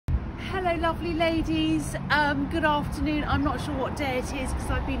Hello lovely ladies, good afternoon. I'm not sure what day it is because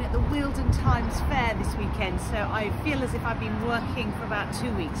I've been at the Wealden Times Fair this weekend, so I feel as if I've been working for about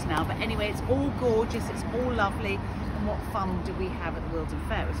 2 weeks now. But anyway, it's all gorgeous, it's all lovely, and what fun did we have at the Wealden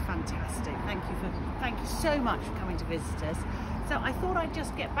Fair. It was fantastic. Thank you so much for coming to visit us. So I thought I'd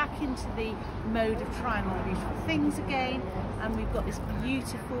just get back into the mode of trying on beautiful things again, and we've got this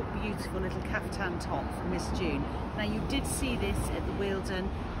beautiful little caftan top from Miss June. Now you did see this at the Wealden,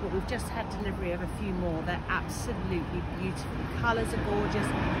 but we've just had delivery of a few more. They're absolutely beautiful. The colours are gorgeous.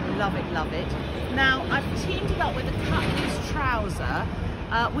 Love it, love it. Now I've teamed it up with a cut loose trouser,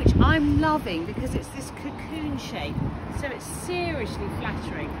 which I'm loving because it's this cocoon shape, so it's seriously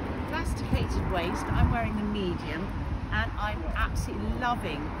flattering. Plasticated waist. I'm wearing the medium, and I'm absolutely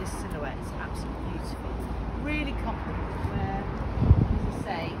loving this silhouette. It's absolutely beautiful. Really comfortable to wear. As I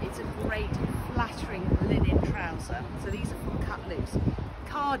say, it's a great flattering linen trouser. So these are from Cut Loose.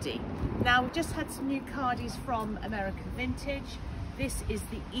 Cardi. Now we've just had some new cardis from American Vintage. This is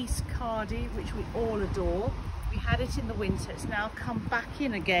the East Cardi, which we all adore. We had it in the winter, it's now come back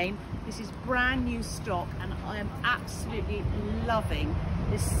in again. This is brand new stock, and I am absolutely loving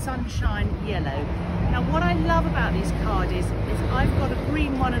this sunshine yellow. Now what I love about these cardis is I've got a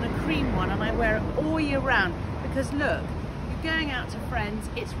green one and a cream one, and I wear it all year round because look, you're going out to friends,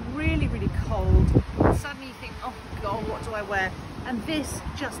 it's really cold, and suddenly you think, oh god, what do I wear? And this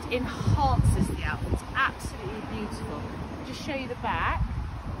just enhances the outfit. It's absolutely beautiful. I'll just show you the back,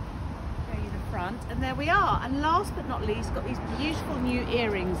 show you the front, and there we are. And last but not least, got these beautiful new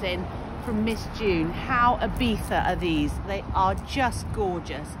earrings in from Miss June. How Ibiza are these? They are just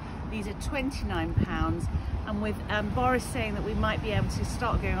gorgeous. These are £29, and with Boris saying that we might be able to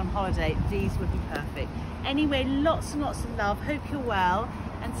start going on holiday, these would be perfect. Anyway, lots and lots of love. Hope you're well,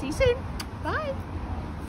 and see you soon. Bye.